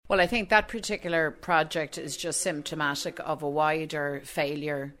Well, I think that particular project is just symptomatic of a wider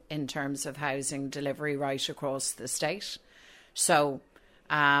failure in terms of housing delivery right across the state. So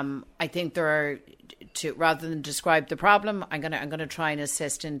I think there are, rather than describe the problem, I'm going to try and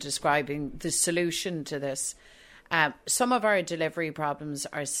assist in describing the solution to this. Some of our delivery problems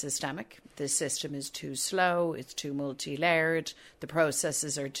are systemic. The system is too slow, it's too multi-layered, the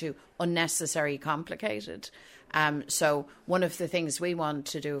processes are too unnecessarily complicated. So one of the things we want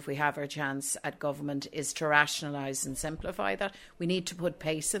to do if we have our chance at government is to rationalise and simplify that. We need to put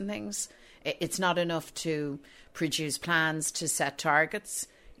pace in things. It's not enough to produce plans, to set targets.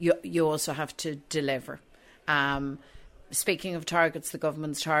 You also have to deliver. Speaking of targets, the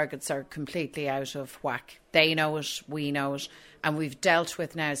government's targets are completely out of whack. They know it, we know it, and we've dealt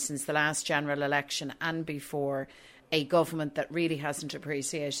with now since the last general election and before a government that really hasn't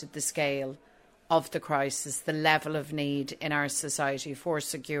appreciated the scale of the crisis, the level of need in our society for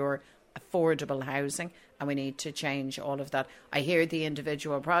secure, affordable housing, and we need to change all of that. I hear the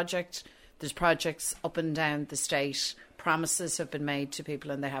individual project. There's projects up and down the state. Promises have been made to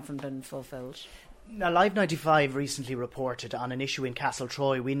people and they haven't been fulfilled. Now, Live 95 recently reported on an issue in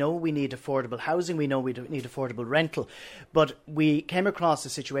Castletroy. We know we need affordable housing, we know we need affordable rental, but we came across a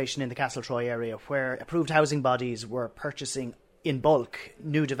situation in the Castletroy area where approved housing bodies were purchasing in bulk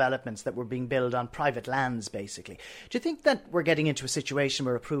new developments that were being built on private lands, basically. Do you think that we're getting into a situation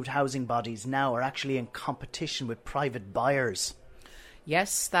where approved housing bodies now are actually in competition with private buyers?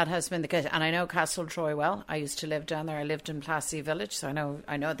 Yes, that has been the case. And I know Castletroy well. I used to live down there. I lived in Plassey Village, so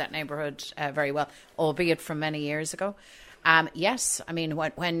I know that neighbourhood very well, albeit from many years ago. Yes, I mean,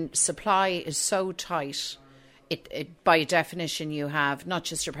 when supply is so tight, it by definition you have not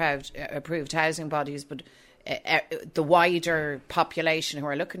just approved housing bodies, but the wider population who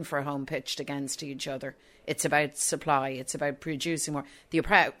are looking for a home pitched against each other. It's about supply. It's about producing more. The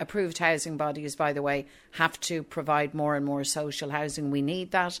approved housing bodies, by the way, have to provide more and more social housing. We need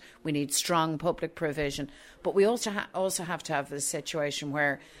that. We need strong public provision. But we also have to have this situation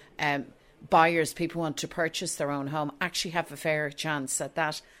where buyers, people who want to purchase their own home, actually have a fair chance at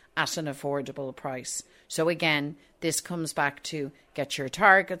that at an affordable price. So again, this comes back to get your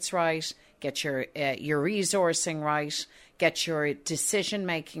targets right, get your resourcing right, get your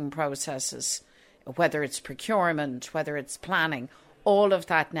decision-making processes, whether it's procurement, whether it's planning, all of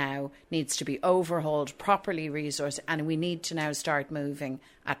that now needs to be overhauled, properly resourced, and we need to now start moving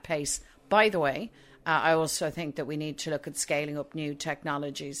at pace. By the way, I also think that we need to look at scaling up new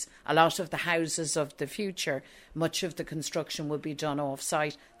technologies. A lot of the houses of the future, much of the construction will be done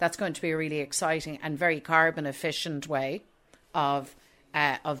off-site. That's going to be a really exciting and very carbon efficient way of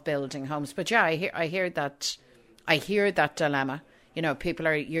building homes. But yeah, I hear that dilemma. You know, people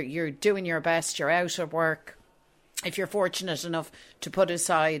are you're doing your best. You're out of work. If you're fortunate enough to put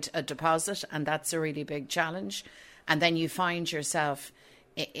aside a deposit, and that's a really big challenge, and then you find yourself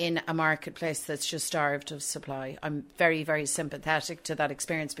in a marketplace that's just starved of supply. I'm very, very sympathetic to that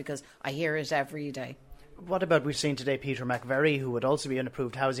experience because I hear it every day. What about we've seen today Peter McVerry, who would also be an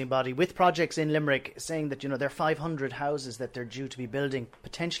approved housing body, with projects in Limerick, saying that, you know, their 500 houses that they're due to be building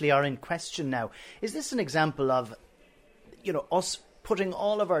potentially are in question now. Is this an example of, you know, us putting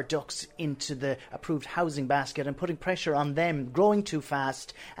all of our ducks into the approved housing basket and putting pressure on them, growing too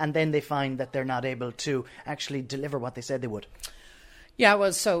fast, and then they find that they're not able to actually deliver what they said they would? Yeah,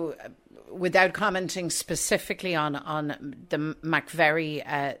 well, so without commenting specifically on the McVerry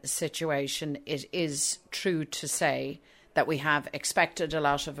situation, it is true to say that we have expected a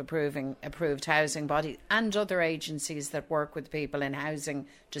lot of approved housing bodies and other agencies that work with people in housing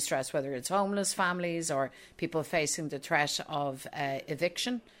distress, whether it's homeless families or people facing the threat of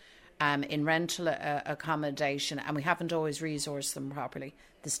eviction in rental accommodation, and we haven't always resourced them properly.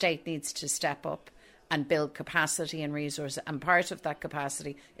 The state needs to step up and build capacity and resources. And part of that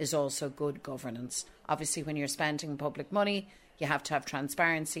capacity is also good governance. Obviously, when you're spending public money, you have to have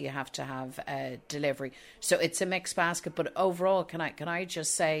transparency, you have to have delivery. So it's a mixed basket. But overall, can I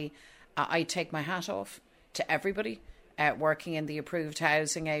just say, I take my hat off to everybody working in the approved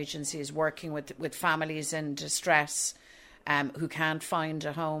housing agencies, working with families in distress who can't find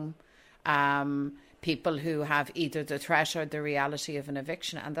a home, people who have either the threat or the reality of an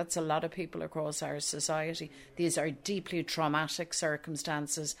eviction, and that's a lot of people across our society. These are deeply traumatic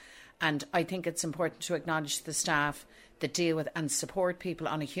circumstances, and I think it's important to acknowledge the staff that deal with and support people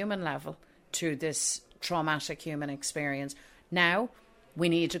on a human level through this traumatic human experience. Now, we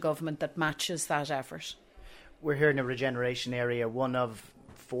need a government that matches that effort. We're here in a regeneration area, one of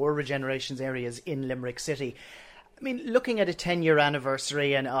 4 regenerations areas in Limerick City. I mean, looking at a 10-year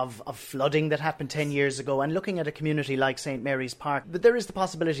anniversary and of flooding that happened 10 years ago, and looking at a community like St Mary's Park, but there is the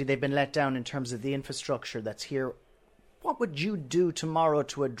possibility they've been let down in terms of the infrastructure that's here. What would you do tomorrow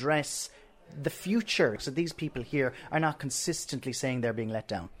to address the future so these people here are not consistently saying they're being let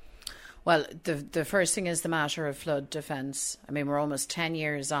down? Well, the first thing is the matter of flood defence. I mean, we're almost 10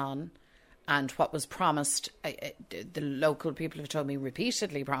 years on, and what was promised, the local people have told me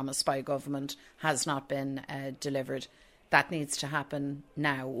repeatedly promised by government, has not been delivered. That needs to happen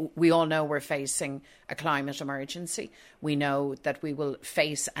now. We all know we're facing a climate emergency. We know that we will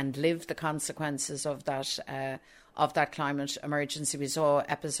face and live the consequences of that climate emergency. We saw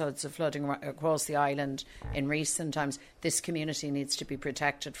episodes of flooding across the island in recent times. This community needs to be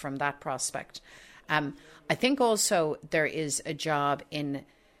protected from that prospect. I think also there is a job in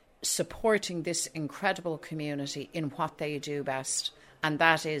supporting this incredible community in what they do best, and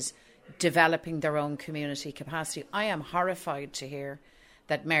that is developing their own community capacity. I am horrified to hear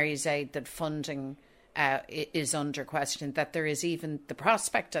that Mary's Aid, that funding is under question, that there is even the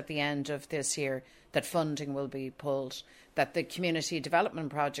prospect at the end of this year that funding will be pulled, that the community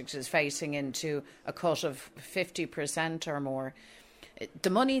development project is facing into a cut of 50% or more. The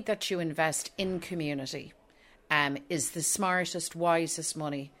money that you invest in community is the smartest, wisest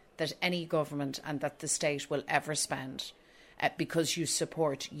money that any government and that the state will ever spend, because you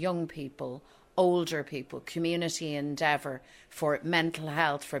support young people, older people, community endeavour for mental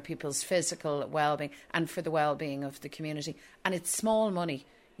health, for people's physical well-being and for the well-being of the community. And it's small money.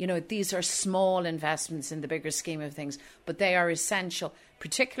 You know, these are small investments in the bigger scheme of things, but they are essential,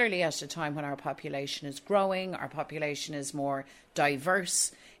 particularly at a time when our population is growing, our population is more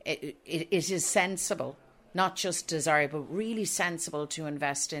diverse. It is sensible, not just desirable, really sensible to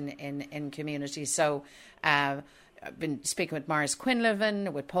invest in communities. So I've been speaking with Maurice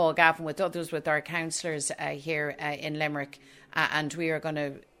Quinlivan, with Paul Gavin, with others, with our councillors here in Limerick, and we are going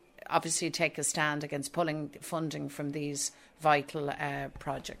to obviously take a stand against pulling funding from these vital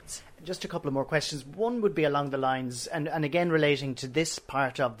projects. Just a couple of more questions. One would be along the lines, and again relating to this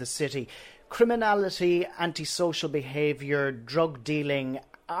part of the city, criminality, antisocial behaviour, drug dealing.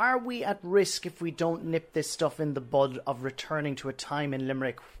 Are we at risk, if we don't nip this stuff in the bud, of returning to a time in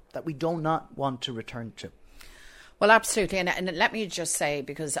Limerick that we do not want to return to? Well, absolutely. And let me just say,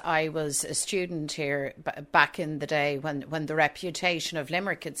 because I was a student here back in the day when the reputation of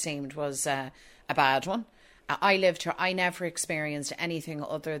Limerick, it seemed, was a bad one. I lived here. I never experienced anything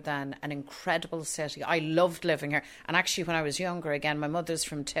other than an incredible city. I loved living here. And actually, when I was younger, again, my mother's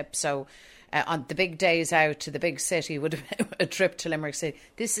from Tip, so on the big days out to the big city would have been a trip to Limerick City.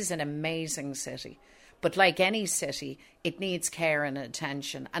 This is an amazing city. But like any city, it needs care and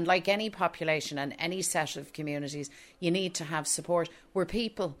attention. And like any population and any set of communities, you need to have support. We're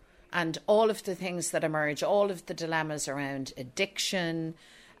people. And all of the things that emerge, all of the dilemmas around addiction,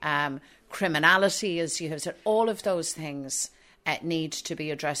 criminality, as you have said, all of those things need to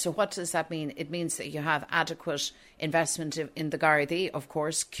be addressed. So what does that mean? It means that you have adequate investment in the Gardaí, of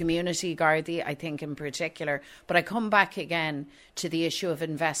course, community Gardaí, I think in particular. But I come back again to the issue of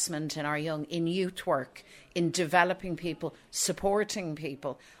investment in our young, in youth work, in developing people, supporting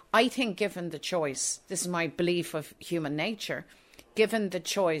people. I think given the choice, this is my belief of human nature, given the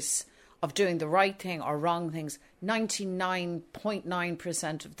choice of doing the right thing or wrong things,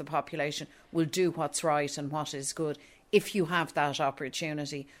 99.9% of the population will do what's right and what is good if you have that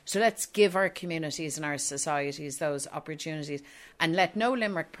opportunity. So let's give our communities and our societies those opportunities, and let no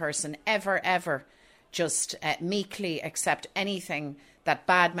Limerick person ever just meekly accept anything that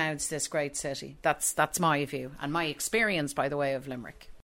badmouths this great city. That's my view and my experience, by the way, of Limerick.